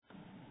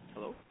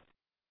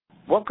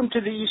Welcome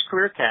to the East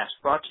CareerCast,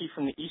 brought to you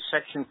from the East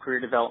Section of Career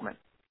Development.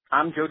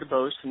 I'm Joe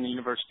DuBose from the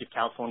University of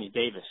California,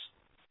 Davis.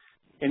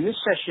 In this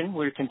session,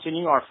 we're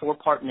continuing our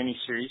four-part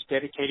mini-series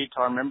dedicated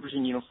to our members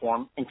in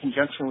uniform in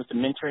conjunction with the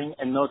mentoring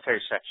and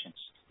military sections.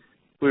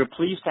 We are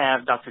pleased to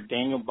have Dr.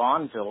 Daniel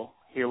Bonville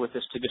here with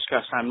us to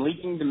discuss I'm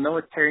leaving the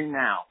military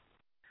now.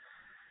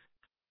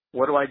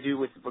 What do I do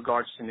with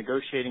regards to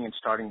negotiating and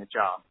starting the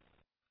job?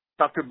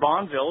 Dr.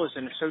 Bonville is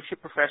an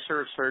associate professor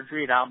of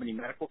surgery at Albany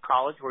Medical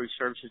College, where he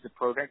serves as the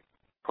program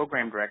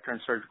director in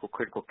surgical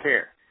critical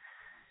care.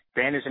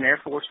 Dan is an Air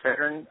Force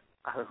veteran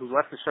who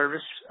joined the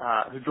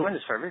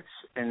service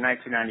in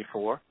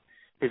 1994.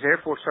 His Air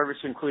Force service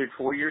included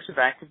 4 years of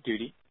active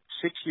duty,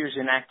 6 years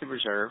in active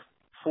reserve,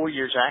 4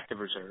 years active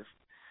reserve,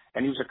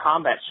 and he was a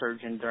combat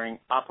surgeon during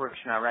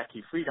Operation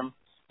Iraqi Freedom,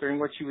 during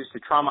which he was the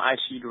trauma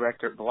ICU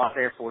director at Balad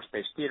Air Force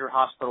Base Theater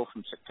Hospital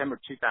from September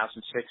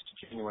 2006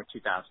 to January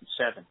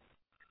 2007.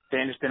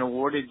 Dan has been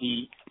awarded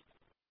the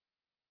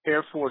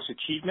Air Force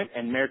Achievement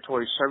and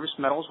Meritorious Service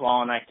Medals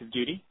while on active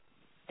duty,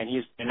 and he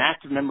has been an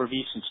active member of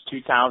E since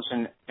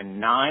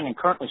 2009 and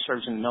currently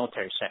serves in the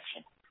military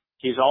section.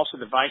 He is also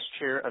the vice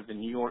chair of the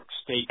New York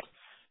State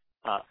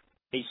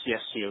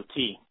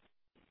ACSCOT.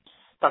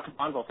 Dr.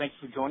 Bonville, thank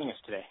you for joining us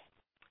today.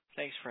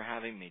 Thanks for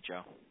having me,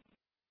 Joe.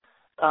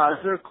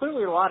 There are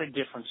clearly a lot of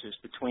differences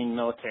between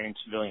military and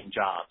civilian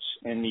jobs.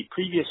 In the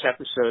previous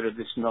episode of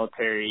this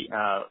military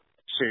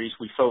series,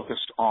 we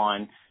focused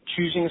on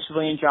choosing a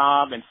civilian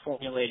job and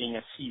formulating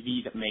a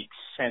CV that makes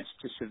sense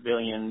to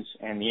civilians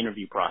and the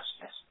interview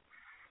process.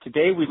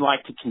 Today, we'd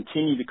like to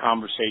continue the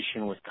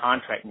conversation with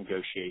contract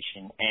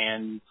negotiation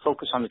and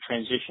focus on the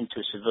transition to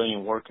a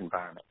civilian work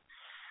environment.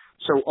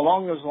 So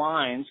along those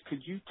lines, could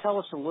you tell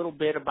us a little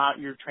bit about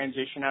your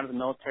transition out of the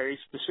military,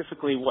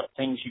 specifically what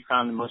things you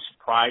found the most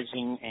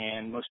surprising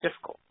and most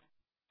difficult?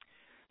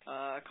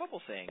 A couple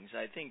things.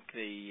 I think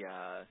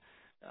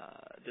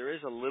there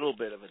is a little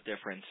bit of a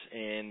difference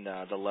in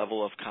the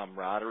level of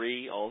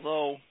camaraderie,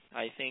 although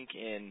I think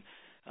in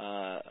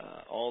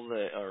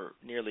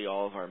nearly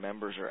all of our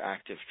members are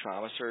active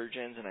trauma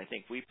surgeons, and I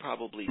think we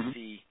probably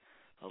see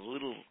a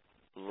little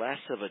less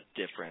of a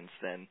difference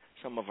than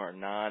some of our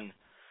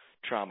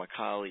non-trauma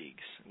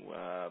colleagues.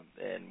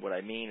 And what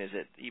I mean is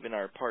that even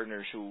our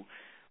partners who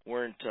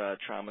weren't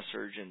trauma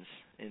surgeons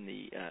in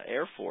the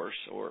Air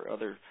Force or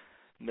other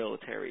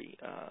military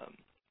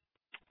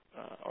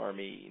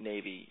Army,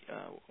 Navy,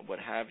 what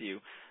have you,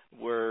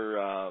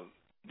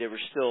 they were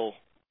still,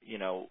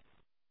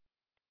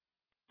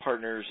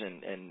 partners,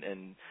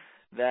 and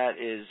that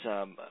is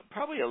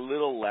probably a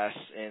little less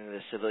in the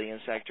civilian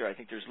sector. I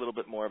think there's a little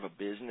bit more of a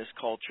business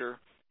culture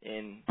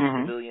in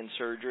civilian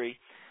surgery,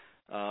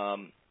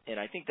 and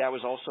I think that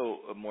was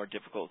also more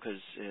difficult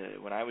because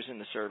when I was in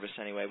the service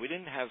anyway, we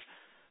didn't have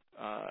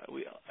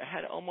we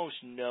had almost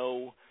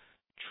no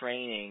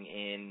training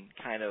in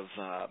kind of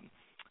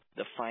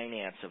the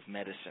finance of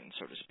medicine,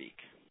 so to speak.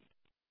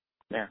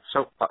 Yeah.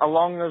 So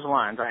along those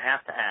lines, I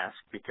have to ask,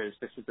 because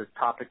this is a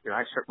topic that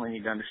I certainly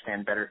need to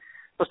understand better.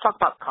 Let's talk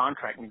about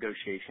contract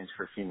negotiations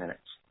for a few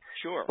minutes.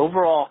 Sure.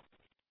 Overall,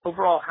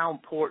 how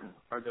important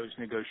are those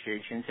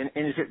negotiations?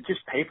 And is it just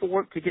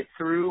paperwork to get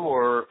through,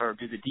 or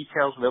do the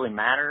details really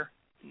matter?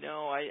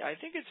 No, I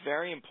think it's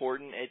very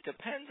important. It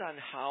depends on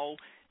how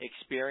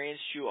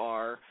experienced you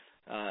are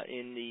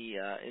in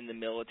the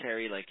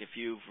military. Like if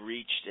you've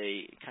reached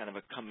a kind of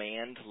a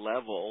command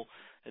level,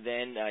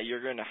 then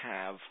you're going to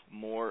have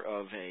more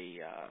of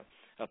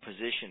a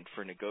position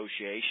for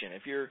negotiation.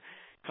 If you're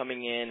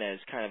coming in as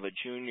kind of a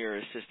junior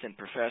assistant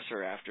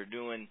professor after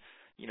doing,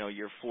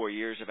 your 4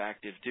 years of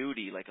active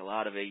duty, like a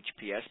lot of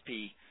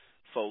HPSP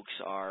folks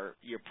are,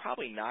 you're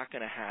probably not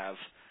going to have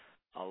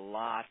a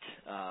lot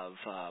of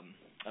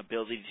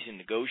ability to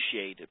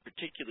negotiate,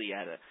 particularly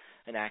at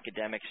an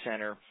academic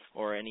center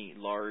or any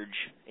large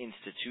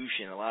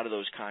institution. A lot of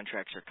those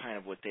contracts are kind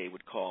of what they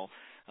would call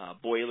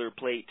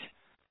boilerplate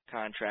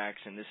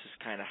contracts, and this is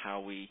kind of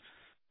how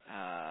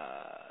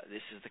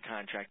this is the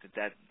contract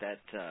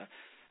that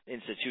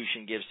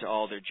institution gives to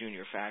all their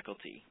junior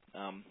faculty.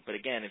 But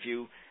again, if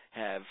you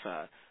have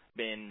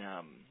been,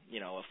 a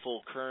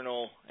full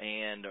colonel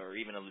or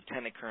even a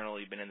lieutenant colonel,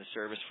 you've been in the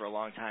service for a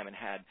long time and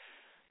had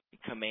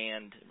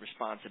command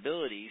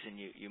responsibilities, and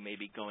you may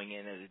be going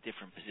in at a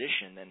different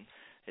position, then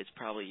it's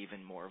probably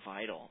even more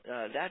vital.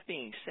 That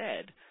being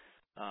said,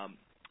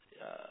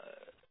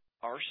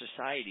 our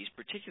societies,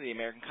 particularly the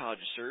American College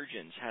of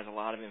Surgeons, has a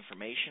lot of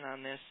information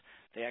on this.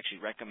 They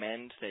actually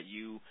recommend that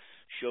you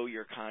show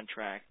your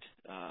contract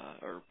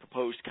or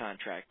proposed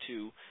contract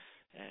to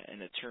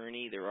an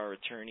attorney. There are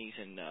attorneys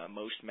in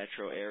most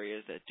metro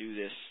areas that do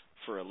this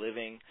for a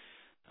living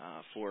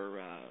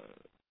for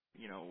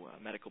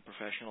medical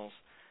professionals.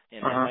 And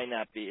it might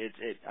not be.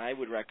 I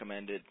would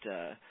recommend it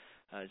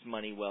as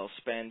money well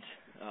spent.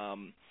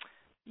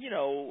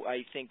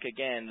 I think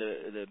again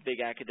the big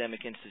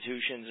academic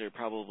institutions are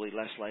probably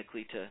less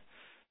likely to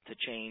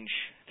change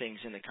things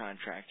in the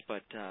contract,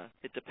 but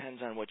it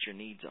depends on what your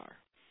needs are.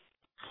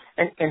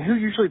 And who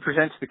usually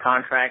presents the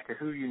contract, or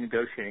who are you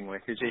negotiating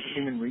with? Is it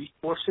human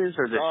resources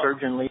or the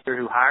surgeon leader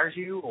who hires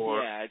you?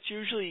 Or yeah, it's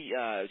usually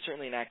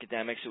certainly in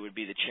academics it would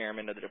be the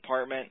chairman of the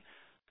department,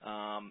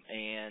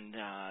 and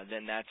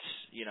then that's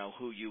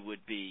who you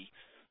would be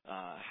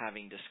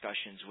having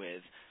discussions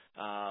with.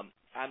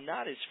 I'm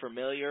not as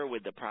familiar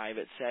with the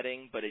private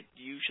setting, but it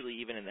usually,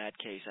 even in that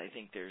case, I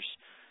think there's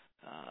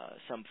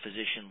some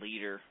physician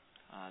leader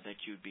that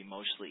you'd be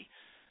mostly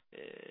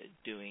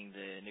doing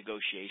the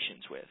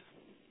negotiations with.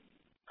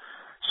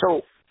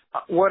 So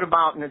what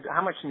about,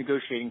 how much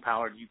negotiating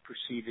power do you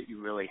perceive that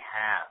you really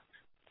have?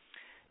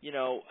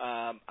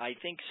 I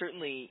think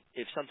certainly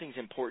if something's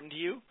important to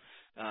you,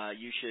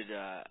 you should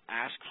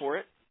ask for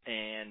it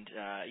and,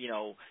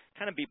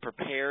 kind of be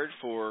prepared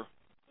for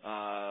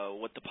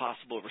what the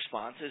possible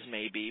responses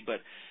may be.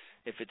 But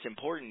if it's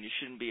important, you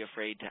shouldn't be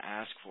afraid to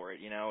ask for it,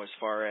 as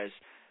far as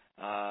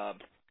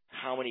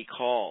how many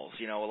calls.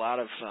 A lot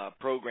of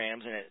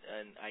programs,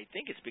 and I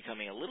think it's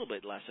becoming a little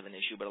bit less of an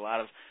issue, but a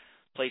lot of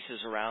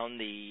places around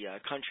the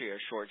country are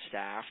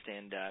short-staffed,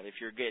 and if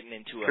you're getting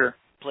into a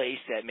place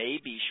that may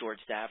be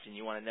short-staffed and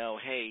you want to know,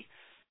 hey,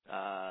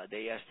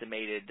 they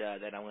estimated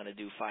that I'm going to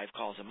do 5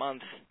 calls a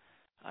month.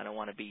 I don't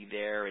want to be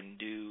there and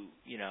do,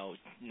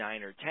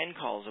 9 or 10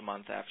 calls a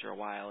month after a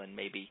while and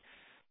maybe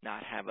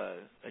not have a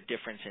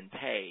difference in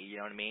pay, you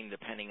know what I mean,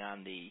 depending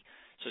on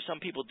so some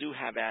people do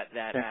have that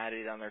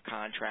added on their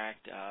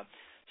contract.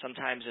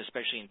 Sometimes,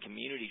 especially in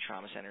community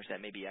trauma centers, that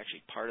may be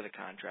actually part of the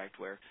contract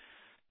where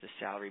the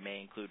salary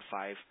may include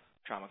 5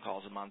 trauma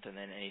calls a month, and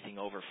then anything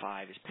over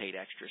 5 is paid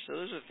extra. So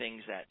those are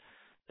things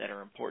that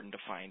are important to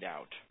find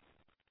out.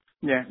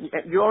 Yeah,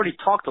 you already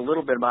talked a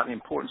little bit about the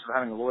importance of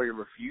having a lawyer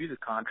review the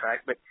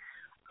contract, but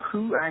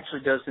who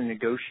actually does the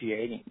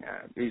negotiating?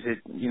 Is it,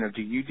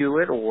 do you do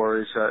it, or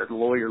is the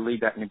lawyer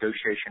lead that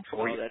negotiation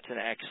for you? Oh, that's an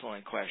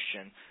excellent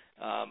question.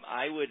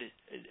 I would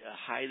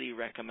highly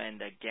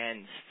recommend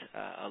against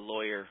a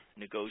lawyer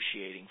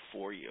negotiating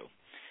for you.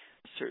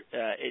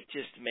 It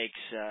just makes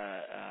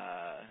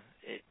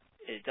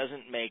it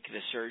doesn't make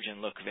the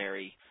surgeon look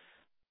very,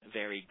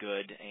 very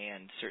good,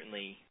 and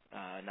certainly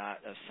not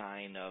a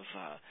sign of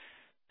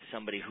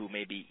somebody who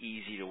may be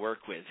easy to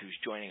work with who's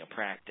joining a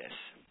practice.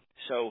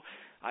 So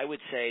I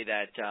would say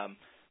that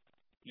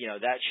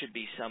that should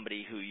be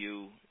somebody who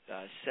you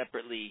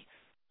separately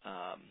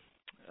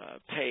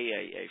pay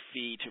a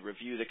fee to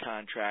review the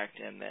contract,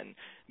 and then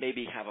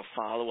maybe have a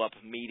follow-up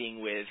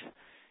meeting with,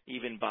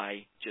 even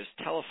by just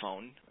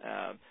telephone,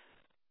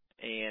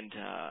 and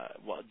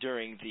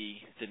during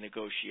the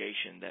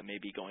negotiation that may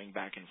be going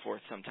back and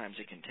forth. Sometimes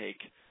it can take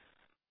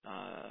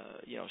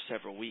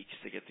several weeks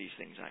to get these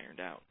things ironed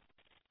out.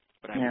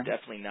 But I would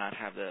definitely not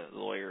have the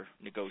lawyer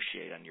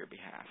negotiate on your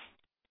behalf.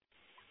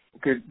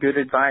 Good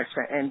advice.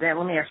 And then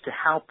let me ask you,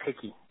 how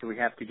picky do we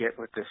have to get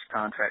with this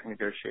contract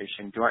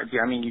negotiation?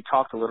 You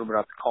talked a little bit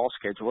about the call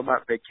schedule. What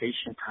about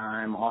vacation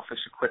time, office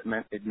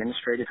equipment,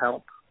 administrative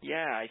help?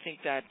 Yeah, I think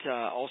that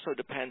also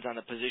depends on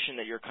the position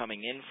that you're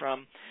coming in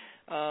from.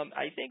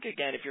 I think,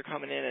 again, if you're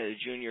coming in at a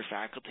junior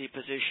faculty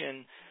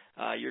position,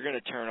 you're going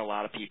to turn a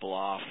lot of people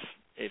off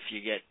if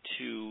you get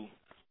too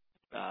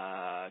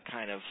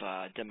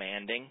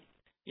demanding,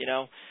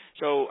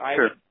 So I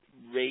would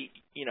rate,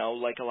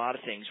 like a lot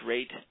of things,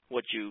 rate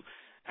what you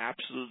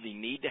absolutely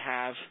need to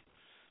have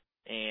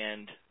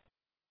and,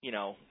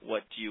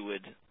 what you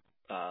would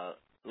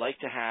like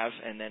to have,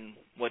 and then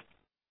what,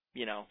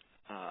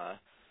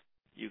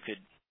 you could,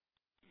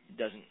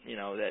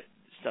 that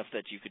stuff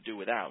that you could do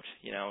without,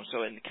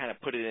 so, and kind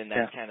of put it in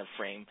that kind of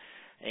frame,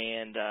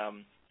 and,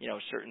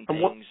 certain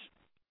things.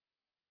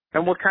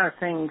 And what kind of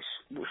things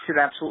should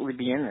absolutely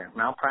be in there?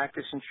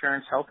 Malpractice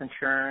insurance, health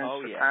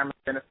insurance, retirement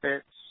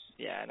benefits?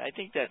 Yeah, and I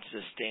think that's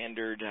the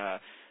standard,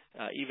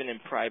 even in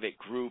private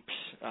groups,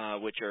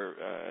 which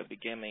are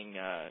becoming,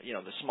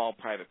 the small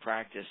private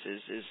practice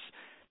is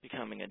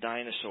becoming a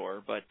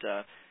dinosaur. But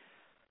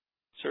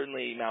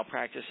certainly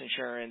malpractice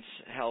insurance,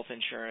 health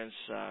insurance,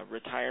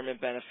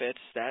 retirement benefits,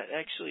 that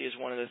actually is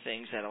one of the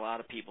things that a lot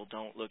of people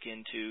don't look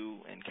into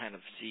and kind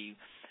of see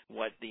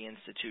what the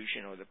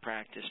institution or the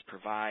practice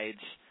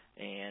provides.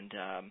 And,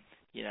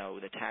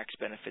 the tax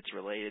benefits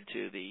related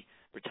to the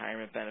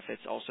retirement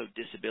benefits, also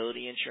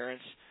disability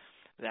insurance,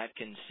 that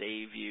can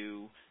save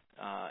you,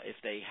 if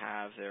they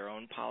have their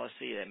own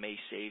policy, that may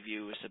save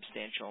you a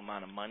substantial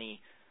amount of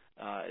money,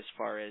 as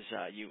far as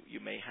you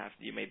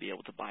may be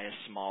able to buy a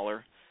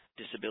smaller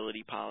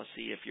disability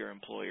policy if your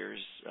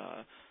employer's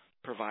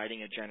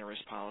providing a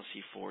generous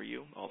policy for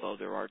you, although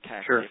there are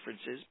tax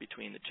differences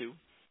between the two.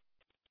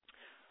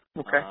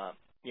 Okay.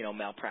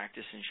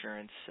 Malpractice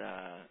insurance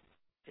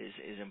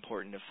is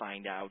important to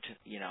find out,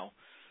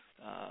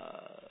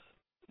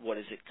 what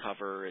does it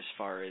cover as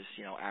far as,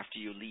 after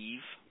you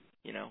leave,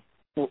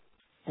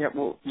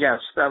 Yes,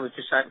 that was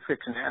just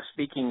fixing to ask.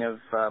 Speaking of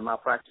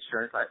malpractice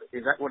insurance,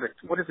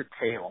 what does it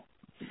tail?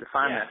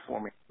 Define that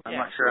for me. I'm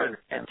not sure I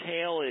understand. A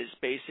tail is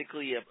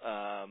basically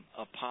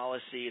a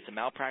policy. It's a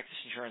malpractice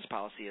insurance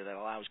policy that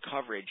allows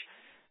coverage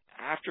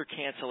after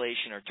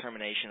cancellation or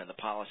termination of the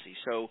policy.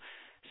 So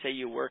say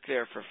you work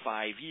there for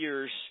 5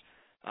 years,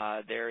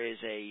 there is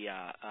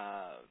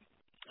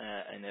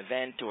an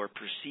event or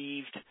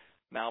perceived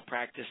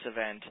malpractice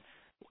event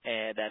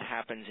that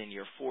happens in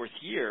your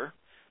 4th year,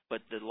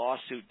 but the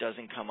lawsuit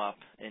doesn't come up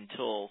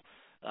until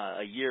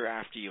a year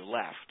after you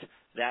left.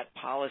 That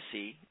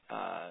policy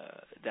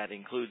that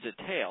includes a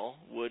tail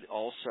would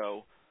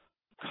also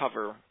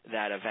cover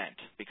that event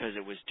because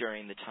it was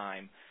during the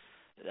time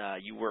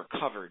you were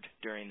covered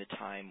during the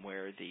time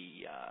where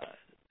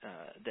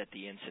that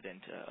the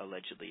incident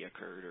allegedly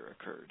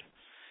occurred.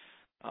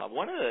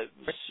 One of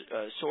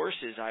the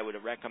sources I would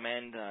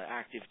recommend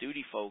active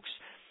duty folks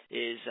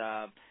is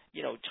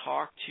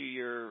talk to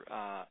your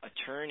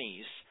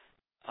attorneys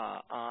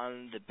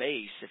on the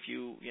base. If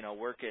you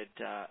work at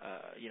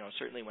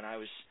certainly when I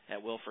was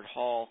at Wilford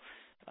Hall,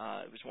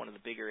 it was one of the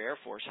bigger Air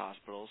Force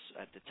hospitals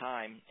at the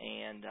time,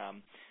 and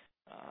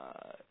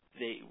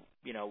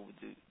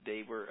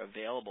they were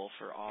available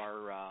for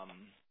our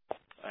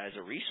as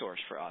a resource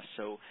for us,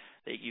 so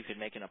that you could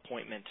make an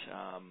appointment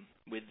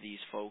with these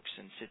folks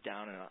and sit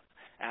down and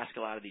ask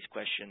a lot of these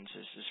questions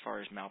as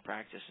far as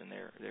malpractice, and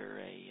they're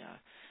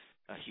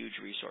a huge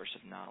resource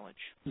of knowledge.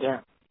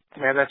 Yeah,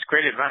 that's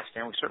great advice,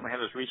 Dan. We certainly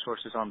have those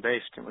resources on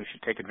base that we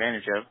should take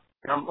advantage of.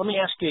 Let me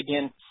ask you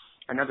again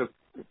another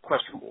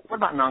question. What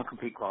about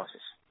non-compete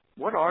clauses?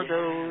 What are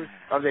those?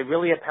 Are they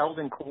really upheld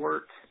in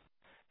court?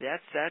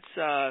 That's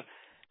a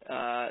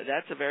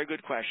very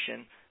good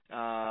question.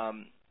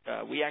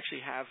 We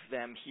actually have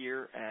them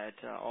here at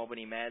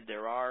Albany Med.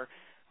 There are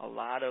a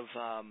lot of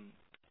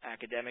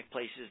academic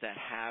places that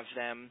have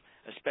them,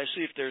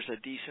 especially if there's a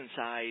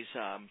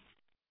decent-sized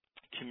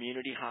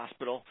community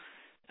hospital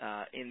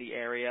in the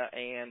area.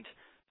 And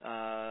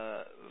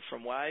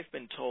from what I've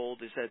been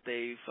told is that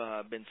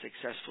they've been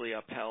successfully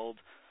upheld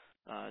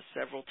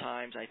several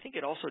times. I think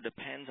it also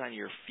depends on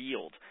your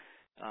field.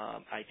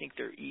 I think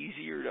they're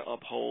easier to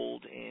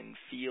uphold in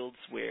fields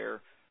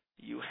where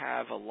you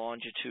have a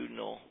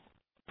longitudinal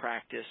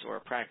practice or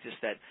a practice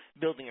that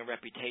building a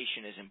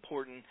reputation is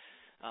important,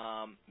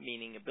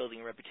 meaning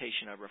building a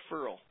reputation, a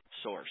referral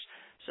source.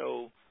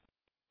 So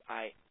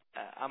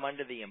I'm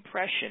under the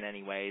impression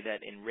anyway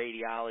that in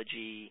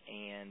radiology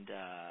and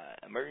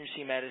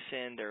emergency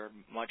medicine they're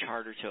much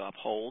harder to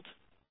uphold,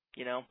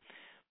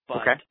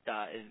 but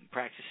in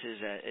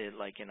practices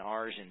like in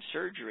ours in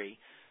surgery,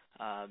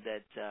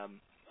 that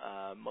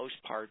most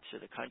parts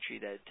of the country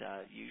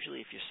that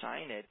usually if you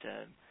sign it,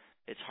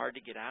 it's hard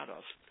to get out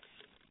of.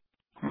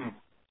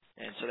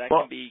 And so that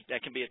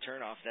can be a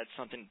turnoff. That's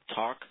something to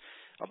talk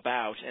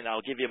about, and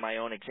I'll give you my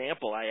own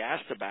example. I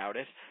asked about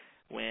it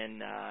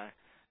when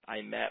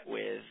I met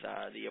with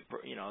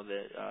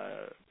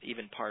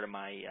even part of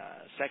my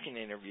second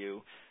interview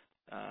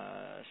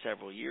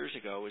several years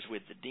ago was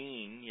with the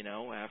dean.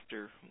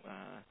 After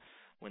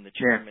when the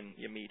chairman,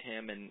 you meet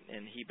him,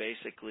 and he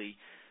basically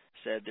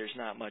said there's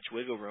not much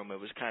wiggle room. It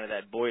was kind of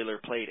that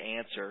boilerplate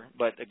answer,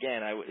 but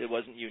again, it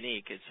wasn't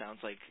unique. It sounds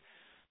like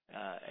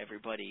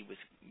everybody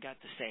got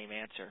the same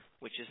answer,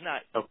 which is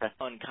not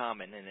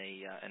uncommon in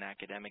an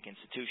academic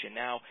institution.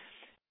 Now,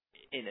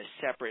 in a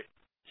separate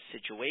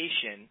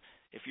situation,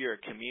 if you're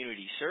a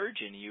community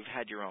surgeon, you've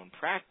had your own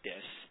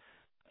practice,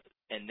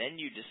 and then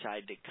you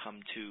decide to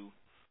come to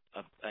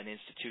an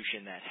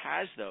institution that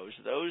has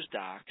those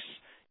docs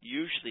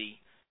usually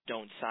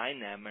don't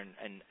sign them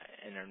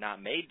and are not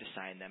made to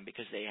sign them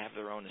because they have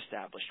their own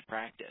established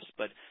practice.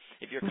 But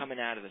if you're coming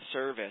out of the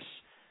service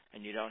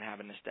and you don't have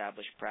an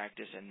established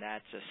practice and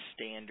that's a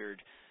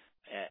standard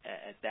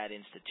at that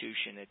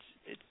institution,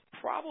 it's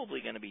probably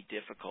going to be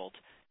difficult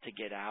to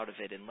get out of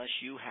it unless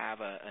you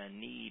have a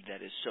need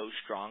that is so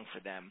strong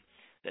for them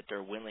that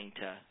they're willing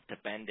to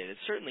bend it. It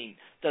certainly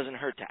doesn't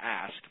hurt to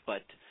ask,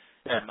 but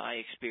in my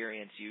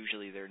experience,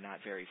 usually they're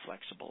not very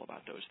flexible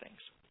about those things.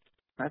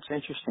 That's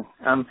interesting.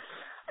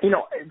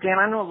 Dan,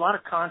 I know a lot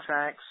of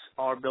contracts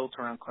are built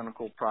around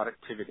clinical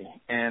productivity,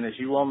 and as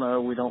you all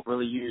know, we don't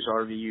really use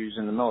RVUs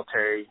in the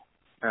military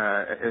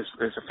as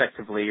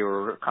effectively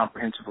or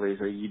comprehensively as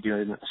you do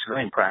in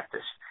civilian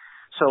practice.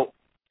 So,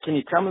 can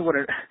you tell me what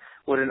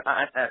an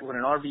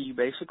RVU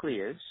basically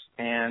is,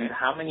 and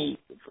how many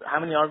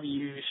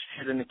RVUs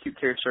should an acute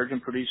care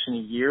surgeon produce in a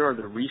year? Are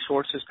there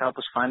resources to help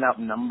us find out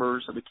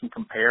numbers that we can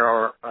compare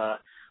our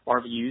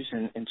RVUs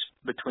in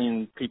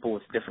between people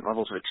with different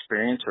levels of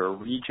experience or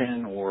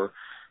region or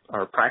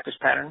practice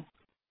pattern?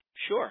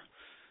 Sure.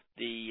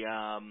 The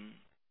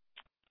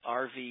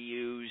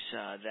RVUs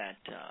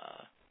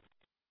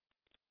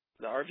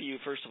the RVU,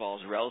 first of all,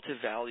 is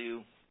relative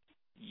value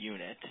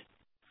unit.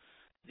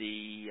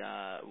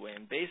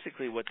 When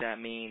basically what that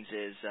means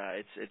is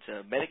it's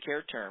a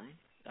Medicare term,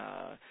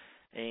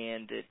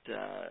 and it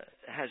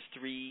has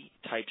 3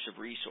 types of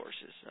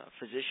resources.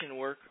 Physician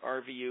work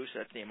RVU, so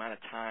that's the amount of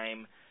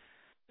time,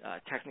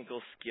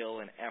 technical skill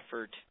and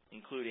effort,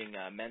 including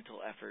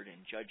mental effort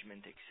and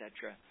judgment,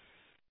 etc.,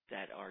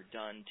 that are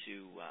done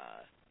to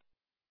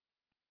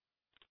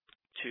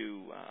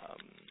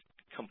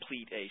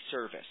complete a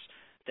service.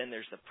 Then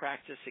there's the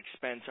practice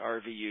expense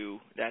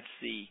RVU. That's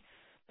the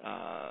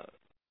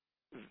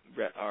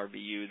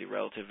RVU, the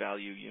relative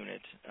value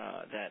unit,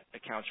 that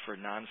accounts for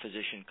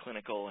non-physician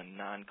clinical and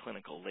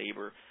non-clinical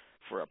labor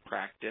for a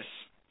practice,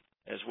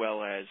 as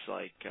well as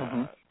like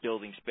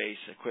building space,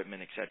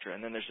 equipment, etc.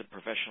 And then there's the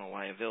professional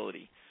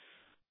liability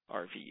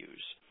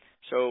RVUs.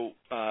 So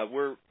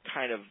we're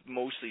kind of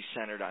mostly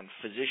centered on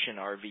physician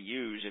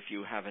RVUs. If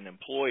you have an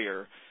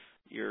employer,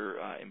 your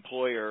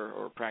employer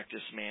or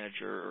practice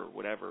manager or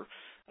whatever,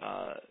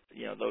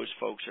 those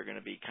folks are going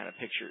to be kind of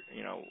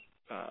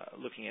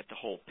looking at the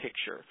whole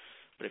picture.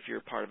 But if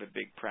you're part of a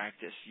big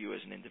practice, you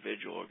as an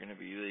individual are going to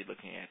be really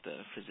looking at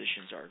the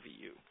physician's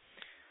RVU.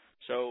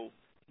 So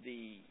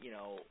the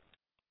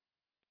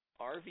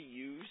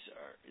RVUs,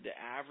 the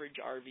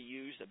average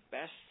RVUs, the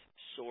best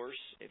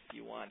source if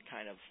you want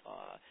kind of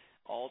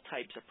all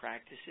types of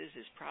practices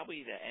is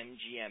probably the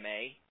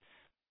MGMA,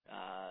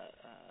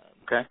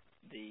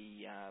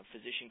 the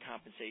Physician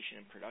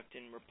Compensation and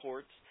Production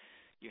Reports.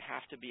 You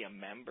have to be a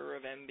member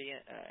of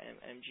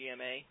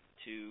MGMA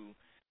to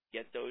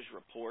get those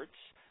reports,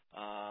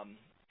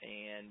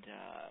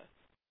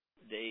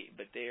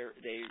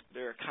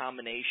 they're a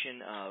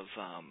combination of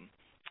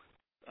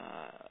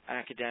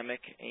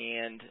academic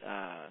and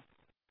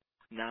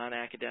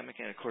non-academic,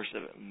 and of course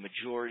the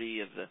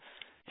majority of the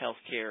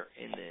healthcare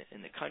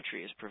in the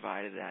country is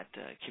provided at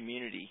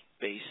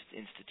community-based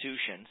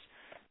institutions,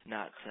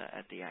 not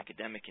at the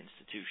academic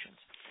institutions.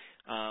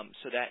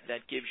 So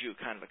that gives you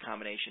kind of a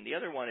combination. The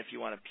other one, if you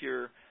want a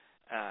pure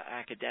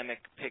academic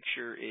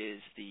picture,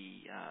 is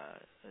the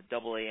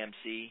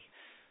AAMC,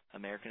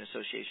 American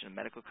Association of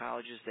Medical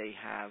Colleges. They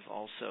have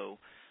also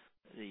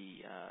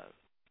the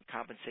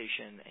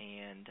compensation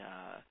and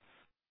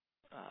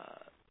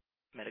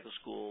medical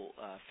school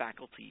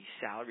faculty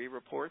salary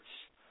reports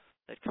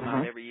that come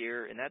out every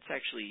year, and that's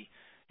actually,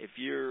 if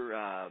your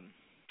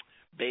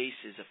base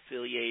is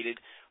affiliated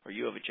or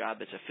you have a job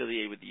that's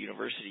affiliated with the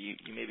university,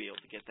 you may be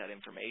able to get that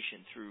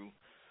information through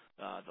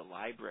the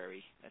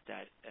library at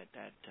that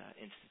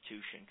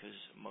institution, because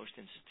most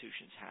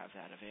institutions have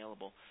that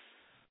available.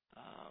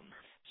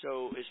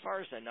 So as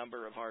far as the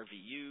number of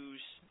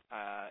RVUs,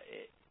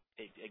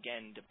 it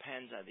again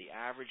depends on the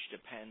average,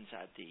 depends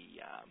at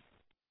the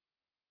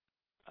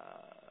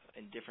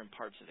in different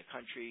parts of the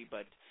country,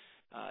 but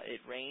it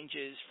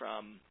ranges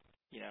from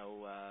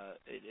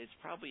it's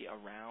probably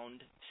around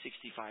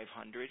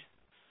 6,500.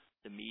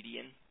 The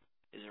median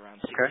is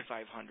around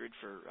 6,500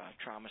 for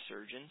trauma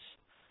surgeons,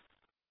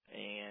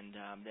 and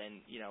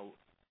then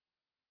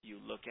you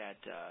look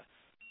at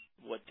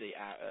what the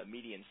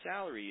median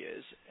salary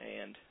is,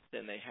 and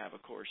then they have,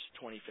 of course,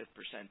 25th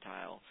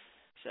percentile,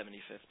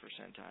 75th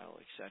percentile,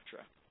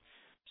 etc.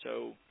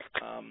 So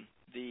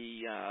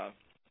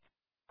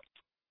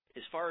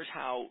as far as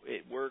how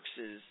it works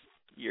is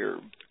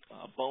your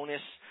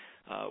bonus.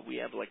 We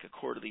have like a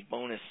quarterly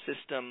bonus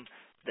system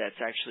that's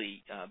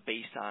actually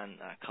based on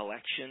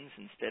collections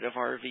instead of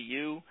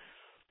RVU.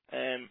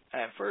 And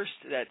at first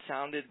that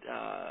sounded,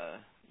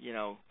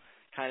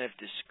 kind of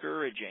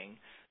discouraging,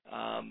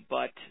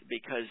 but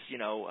because,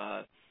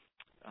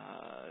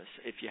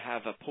 if you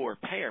have a poor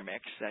payer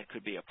mix, that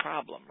could be a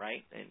problem,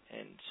 right?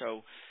 And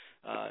so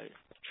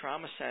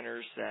trauma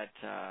centers that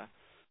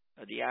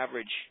the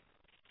average,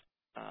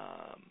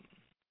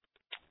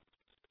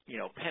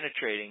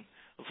 penetrating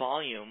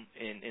volume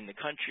in the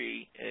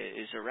country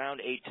is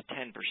around 8 to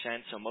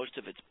 10%, so most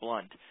of it's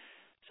blunt.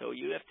 So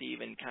you have to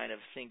even kind of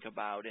think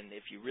about, and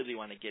if you really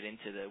want to get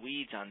into the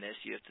weeds on this,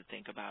 you have to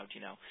think about,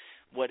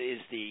 what is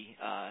the,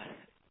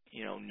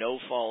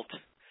 no-fault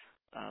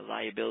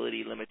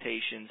liability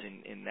limitations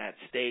in that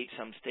state.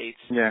 Some states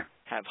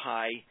have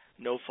high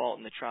no-fault,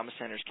 and the trauma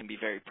centers can be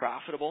very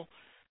profitable.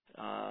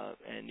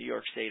 And New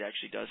York State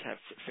actually does have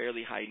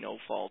fairly high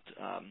no-fault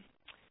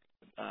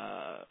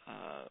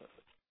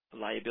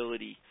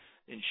liability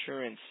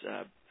insurance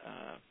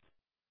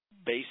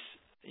base,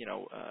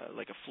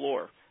 like a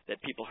floor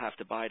that people have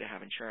to buy to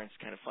have insurance.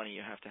 Kind of funny,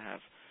 you have to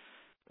have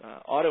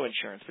auto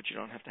insurance, but you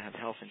don't have to have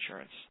health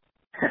insurance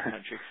in the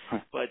country.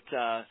 But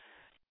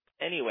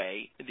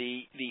anyway,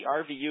 the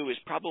RVU is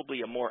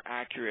probably a more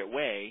accurate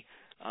way,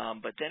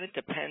 but then it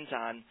depends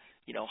on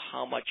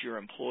how much your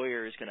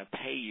employer is going to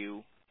pay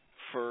you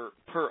per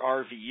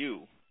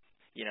RVU.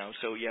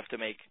 So you have to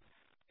make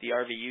the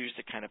RVUs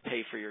to kind of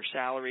pay for your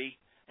salary,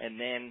 and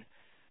then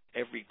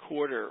every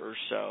quarter or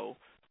so,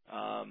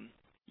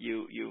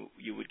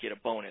 you would get a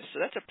bonus. So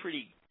that's a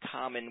pretty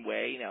common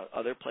way. Now,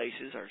 other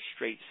places are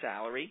straight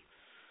salary.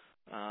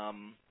 So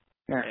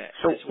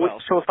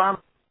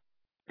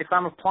if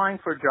I'm applying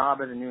for a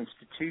job at a new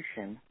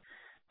institution,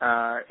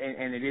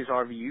 and it is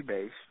RVU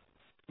based,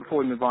 before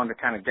we move on to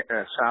kind of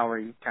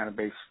salary kind of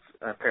based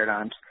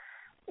paradigms,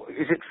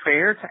 is it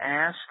fair to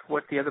ask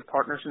what the other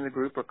partners in the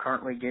group are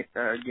currently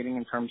getting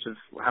in terms of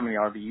how many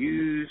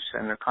RVUs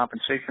and their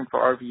compensation for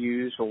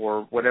RVUs,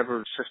 or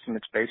whatever system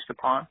it's based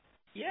upon?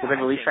 Yeah, will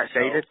they release that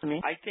data to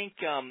me? I think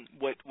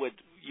what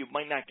you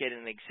might not get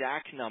an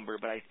exact number,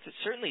 but I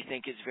certainly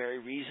think it's very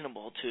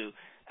reasonable to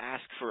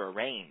ask for a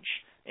range,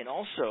 and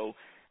also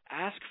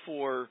ask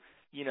for,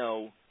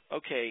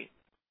 okay,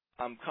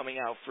 I'm coming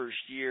out first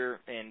year,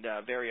 and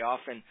very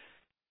often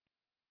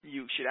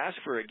you should ask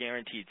for a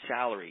guaranteed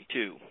salary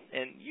too.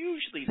 And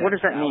usually What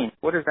does that mean?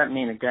 What does that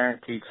mean, a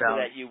guaranteed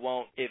salary? So that you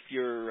won't, if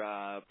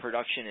your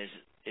production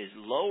is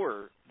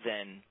lower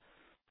than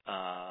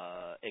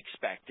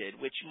expected,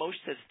 which most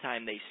of the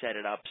time they set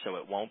it up so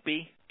it won't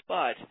be,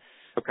 but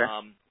okay.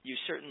 You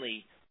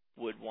certainly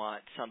would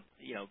want some,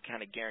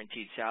 kind of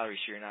guaranteed salary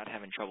so you're not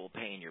having trouble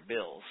paying your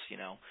bills,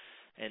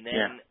 And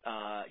then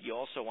you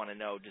also want to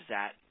know, does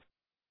that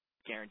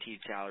guaranteed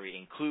salary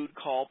include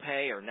call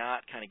pay or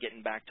not? Kind of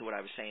getting back to what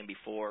I was saying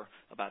before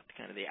about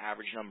kind of the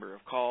average number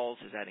of calls.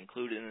 Is that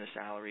included in the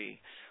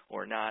salary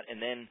or not? And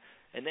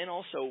then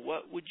also,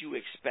 what would you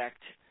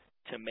expect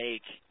to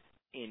make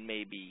in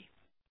maybe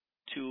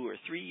 2 or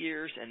 3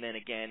 years, and then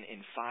again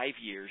in 5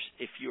 years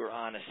if you're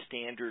on a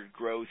standard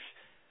growth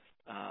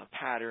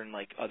pattern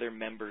like other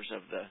members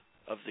of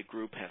the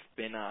group have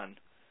been on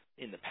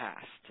in the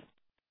past,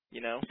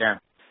 Yeah.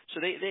 So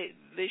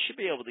they should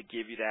be able to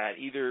give you that,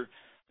 either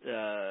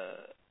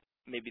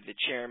maybe the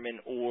chairman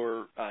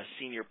or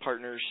senior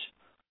partners,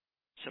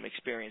 some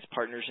experienced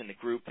partners in the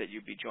group that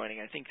you'd be joining.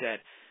 I think that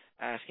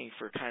asking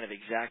for kind of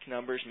exact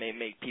numbers may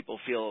make people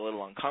feel a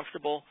little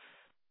uncomfortable,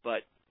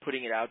 but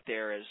putting it out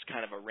there as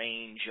kind of a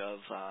range of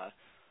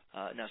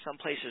now some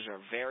places are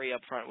very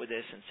upfront with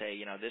this and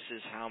say, this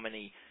is how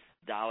many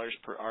dollars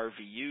per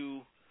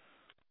RVU,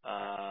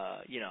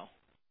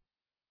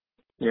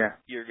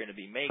 you're going to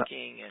be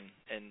making,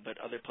 but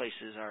other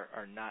places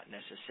are not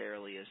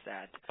necessarily as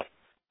that,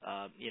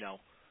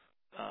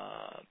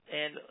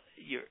 and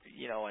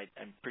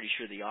I'm pretty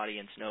sure the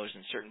audience knows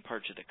in certain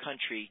parts of the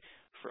country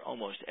for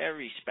almost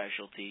every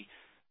specialty,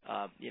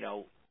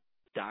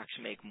 docs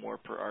make more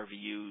per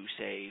RVU,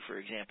 say, for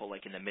example,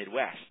 like in the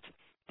Midwest,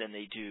 than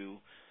they do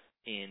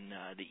in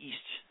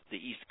the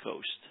East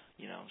Coast,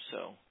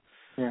 so,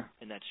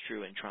 and that's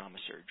true in trauma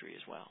surgery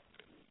as well.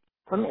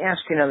 Let me ask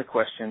you another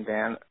question,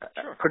 Dan.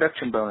 Sure.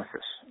 Production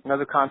bonuses,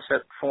 another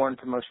concept foreign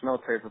to most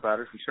military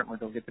providers. We certainly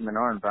don't get them in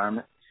our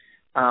environment.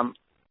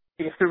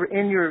 If they're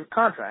in your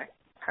contract,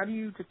 how do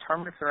you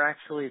determine if they're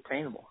actually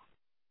attainable?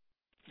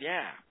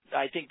 Yeah,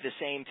 I think the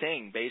same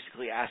thing,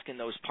 basically asking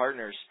those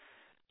partners,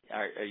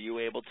 are you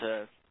able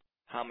to,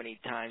 how many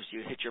times do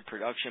you hit your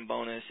production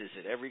bonus? Is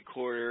it every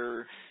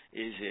quarter?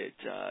 Is it,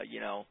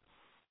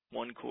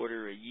 1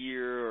 quarter a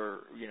year,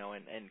 or,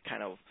 and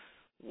kind of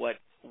what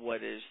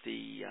is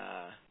the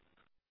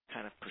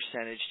kind of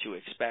percentage to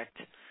expect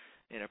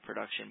in a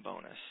production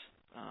bonus?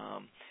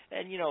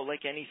 And,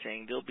 like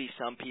anything, there'll be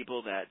some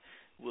people that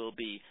will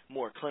be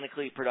more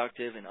clinically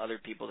productive and other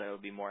people that will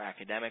be more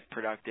academic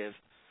productive.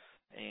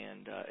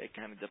 And it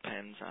kind of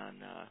depends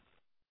on,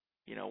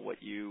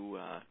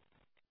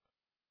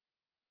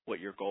 what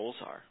your goals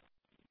are.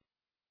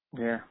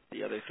 Yeah.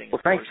 The other thing, well,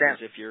 of course,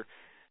 thanks, is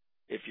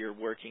if you're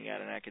working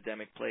at an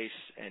academic place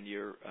and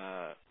you're,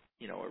 a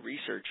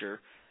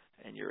researcher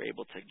and you're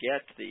able to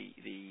get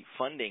the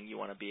funding, you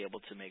want to be able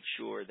to make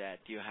sure that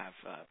you have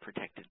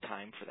protected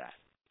time for that.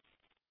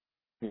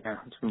 Yeah,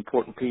 it's an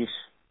important piece.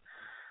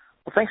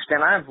 Well, thanks,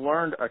 Dan. I've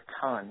learned a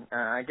ton.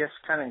 I guess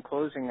kind of in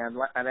closing,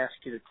 I'd ask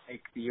you to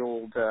take the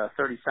old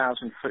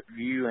 30,000-foot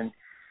view, and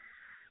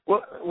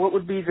what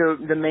would be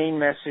the main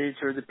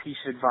message or the piece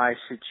of advice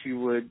that you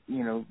would,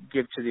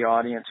 give to the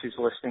audience who's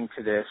listening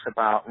to this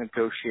about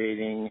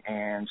negotiating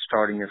and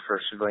starting your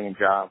first civilian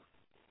job?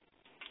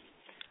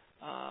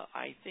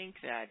 I think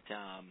that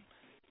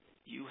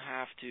you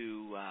have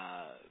to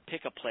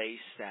pick a place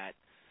that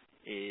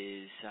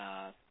is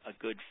a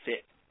good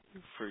fit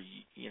for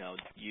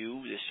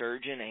you, the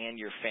surgeon, and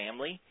your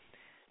family,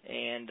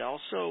 and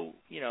also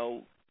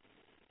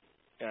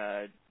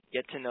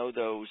get to know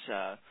those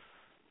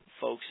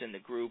folks in the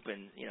group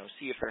and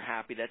see if they're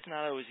happy. That's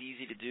not always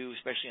easy to do,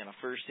 especially on a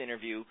first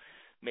interview.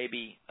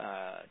 Maybe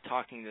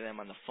talking to them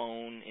on the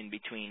phone in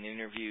between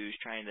interviews,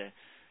 trying to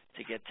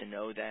get to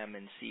know them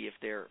and see if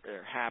they're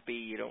happy.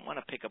 You don't want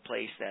to pick a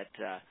place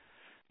that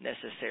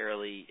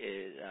necessarily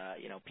is,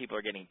 people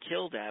are getting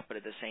killed at, but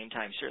at the same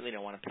time certainly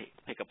don't want to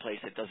pick a place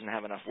that doesn't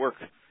have enough work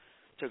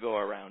to go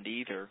around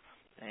either.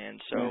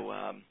 And so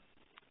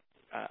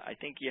I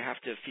think you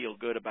have to feel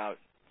good about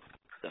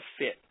the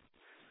fit.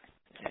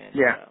 And,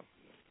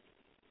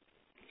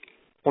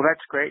 well,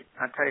 that's great.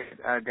 I tell you,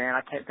 Dan,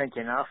 I can't thank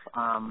you enough.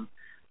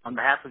 On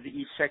behalf of the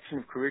East Section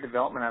of Career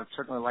Development, I would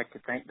certainly like to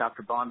thank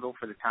Dr. Bonville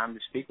for the time to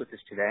speak with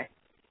us today.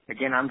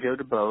 Again, I'm Joe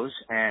DuBose,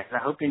 and I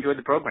hope you enjoyed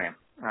the program.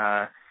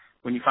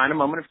 When you find a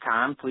moment of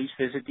time, please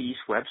visit the East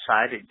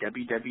website at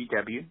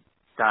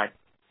www.east.org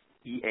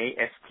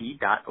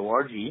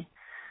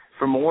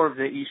for more of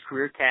the East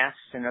Career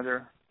Casts and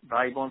other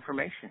valuable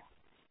information.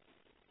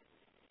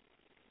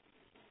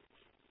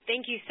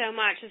 Thank you so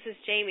much. This is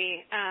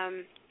Jamie.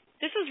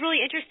 This was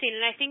really interesting,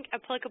 and I think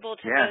applicable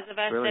to those of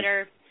us that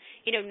are,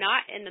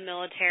 not in the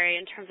military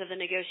in terms of the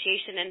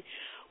negotiation. And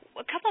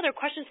a couple other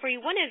questions for you.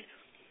 One is,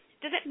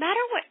 does it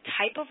matter what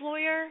type of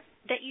lawyer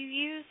that you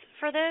use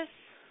for this?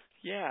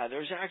 Yeah,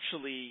 there's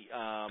actually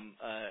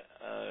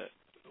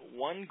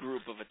one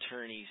group of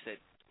attorneys that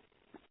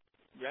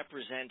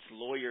represents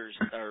lawyers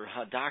or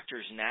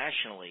doctors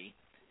nationally,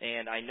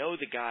 and I know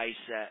the guys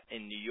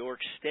in New York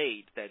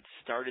State that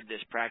started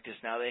this practice.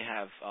 Now they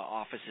have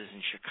offices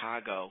in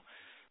Chicago.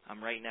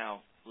 I'm right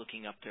now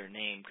looking up their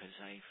name because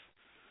I've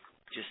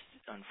just,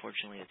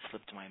 unfortunately, it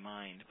slipped my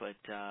mind. But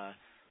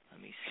let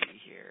me see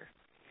here.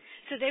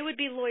 So they would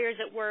be lawyers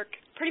that work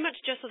pretty much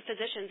just with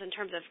physicians in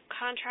terms of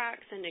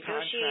contracts and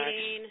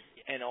negotiating.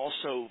 And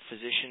also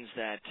physicians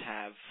that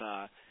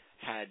have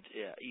had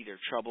either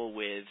trouble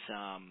with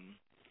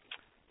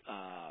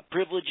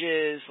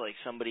privileges, like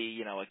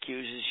somebody,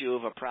 accuses you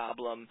of a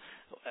problem.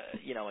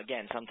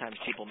 Again, sometimes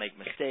people make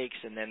mistakes,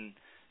 and then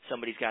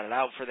somebody's got it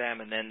out for them,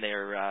 and then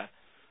they're,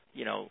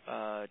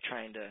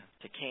 trying to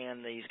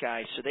can these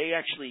guys. So they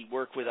actually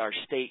work with our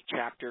state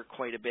chapter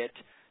quite a bit.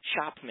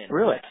 Shopman.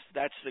 Really?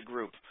 That's the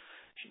group.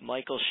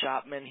 Michael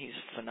Shopman, he's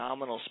a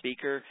phenomenal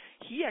speaker.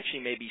 He actually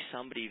may be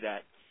somebody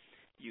that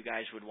you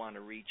guys would want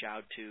to reach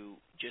out to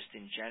just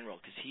in general,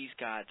 because he's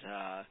got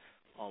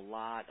a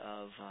lot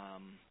of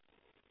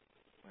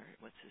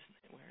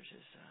where's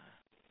his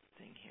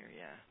thing here?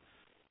 Yeah,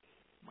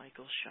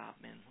 Michael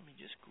Shopman. Let me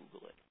just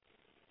Google it.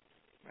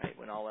 Right,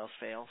 when all else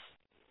fails.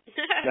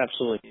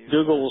 Absolutely.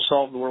 Google will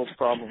solve the world's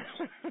problems.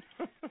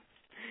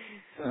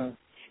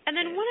 And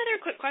then one other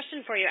quick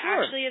question for you,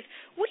 Sure. actually, is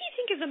what do you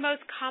think is the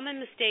most common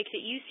mistake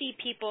that you see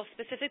people,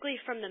 specifically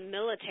from the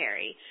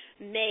military,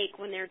 make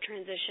when they're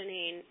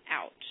transitioning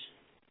out?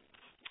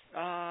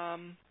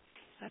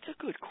 That's a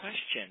good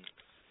question.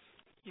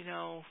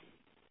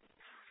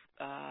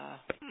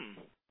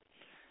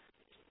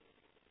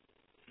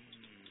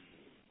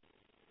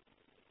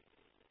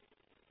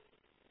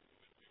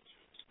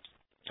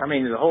 I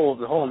mean, the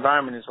whole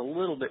environment is a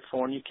little bit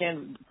foreign. You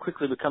can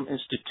quickly become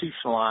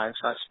institutionalized.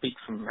 I speak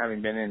from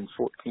having been in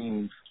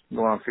 14,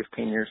 going on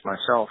 15 years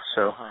myself.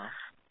 So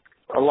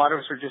a lot of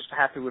us are just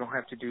happy we don't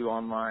have to do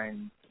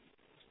online,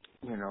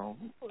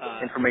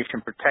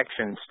 information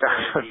protection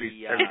stuff every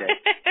day.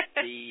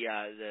 The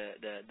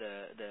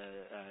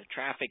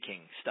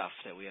trafficking stuff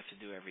that we have to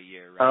do every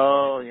year, right?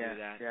 Oh,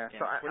 yeah. Yeah.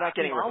 So we're not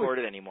getting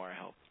recorded anymore, I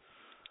hope.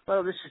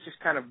 Well, this is just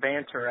kind of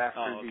banter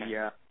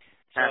after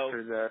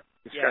after the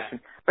discussion.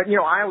 Yeah. But,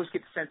 I always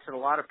get the sense that a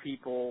lot of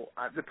people,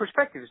 the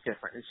perspective is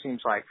different, it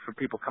seems like, for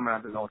people coming out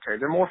of the military.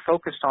 They're more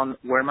focused on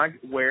where am I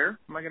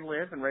going to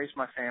live and raise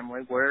my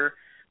family,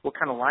 what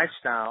kind of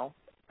lifestyle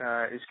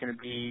is going to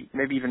be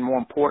maybe even more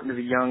important to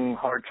the young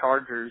hard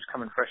chargers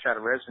coming fresh out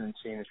of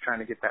residency and is trying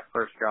to get that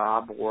first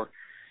job. Or,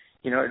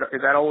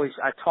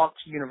 I talk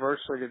to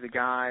universally to the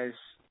guys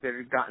that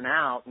have gotten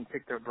out and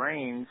picked their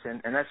brains, and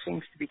that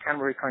seems to be kind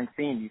of a recurring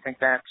theme. Do you think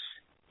that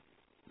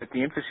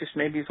the emphasis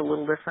maybe is a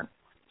little different?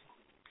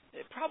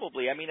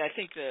 Probably. I mean, I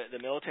think the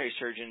military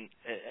surgeon,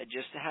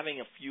 just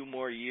having a few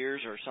more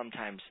years or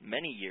sometimes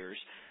many years,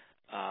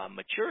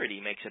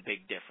 maturity makes a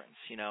big difference.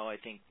 I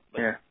think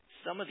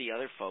some of the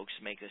other folks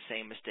make the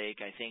same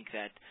mistake. I think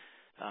that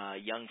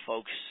young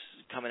folks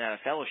coming out of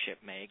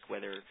fellowship make,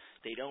 whether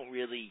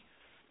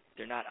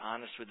they're not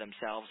honest with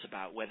themselves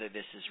about whether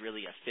this is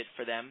really a fit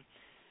for them.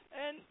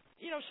 And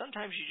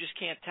sometimes you just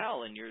can't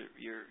tell, and you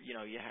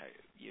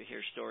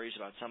hear stories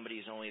about somebody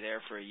who's only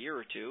there for a year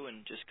or two,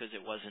 and just because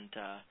it wasn't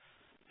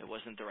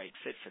the right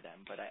fit for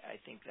them. But I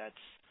think that's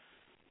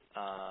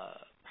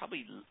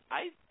probably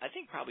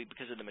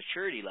because of the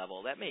maturity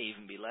level, that may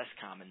even be less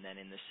common than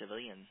in the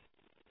civilian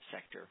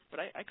sector.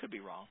 But I could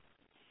be wrong.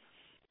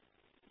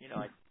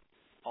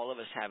 All of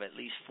us have at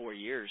least 4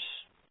 years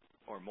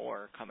or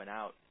more coming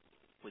out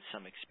with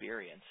some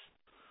experience.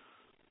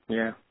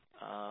 Yeah.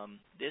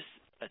 This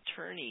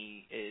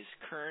attorney is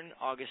Kern,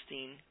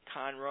 Augustine,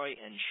 Conroy,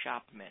 and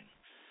Shopman.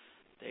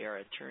 They are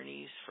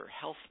attorneys for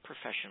health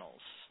professionals.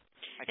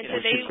 And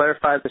so they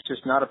clarify this is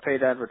not a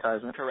paid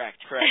advertisement.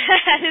 Correct.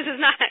 This is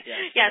not.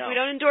 Yes, no. We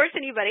don't endorse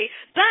anybody.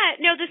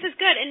 But, no, this is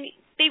good. And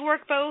they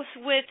work both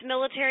with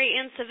military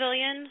and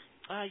civilian?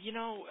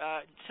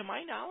 To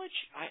my knowledge,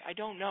 I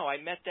don't know. I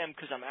met them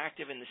because I'm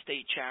active in the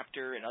state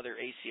chapter and other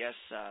ACS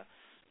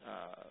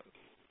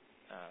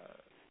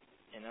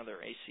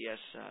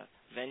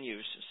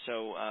venues.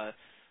 So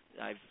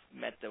I've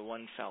met the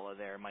one fellow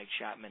there, Mike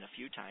Shopman, a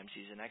few times.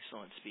 He's an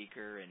excellent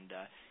speaker, and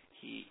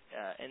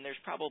and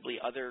there's probably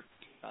other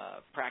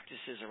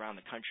practices around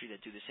the country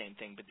that do the same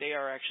thing, but they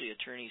are actually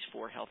attorneys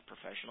for health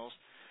professionals.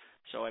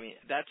 So, I mean,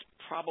 that's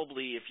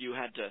probably if you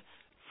had to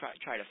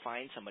try to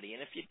find somebody.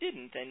 And if you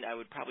didn't, then I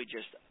would probably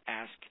just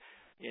ask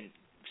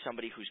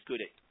somebody who's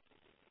good at,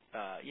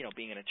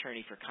 being an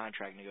attorney for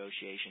contract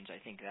negotiations. I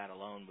think that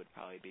alone would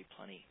probably be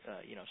plenty,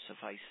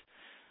 suffice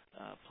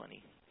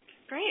plenty.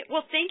 Great.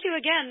 Well, thank you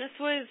again. This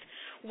was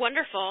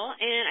wonderful,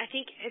 and I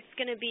think it's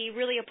going to be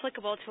really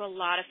applicable to a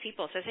lot of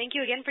people. So thank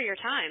you again for your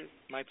time.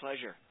 My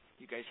pleasure.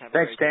 You guys have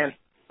Thanks, a great Dan.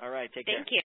 day. All right. Take care. Thank you.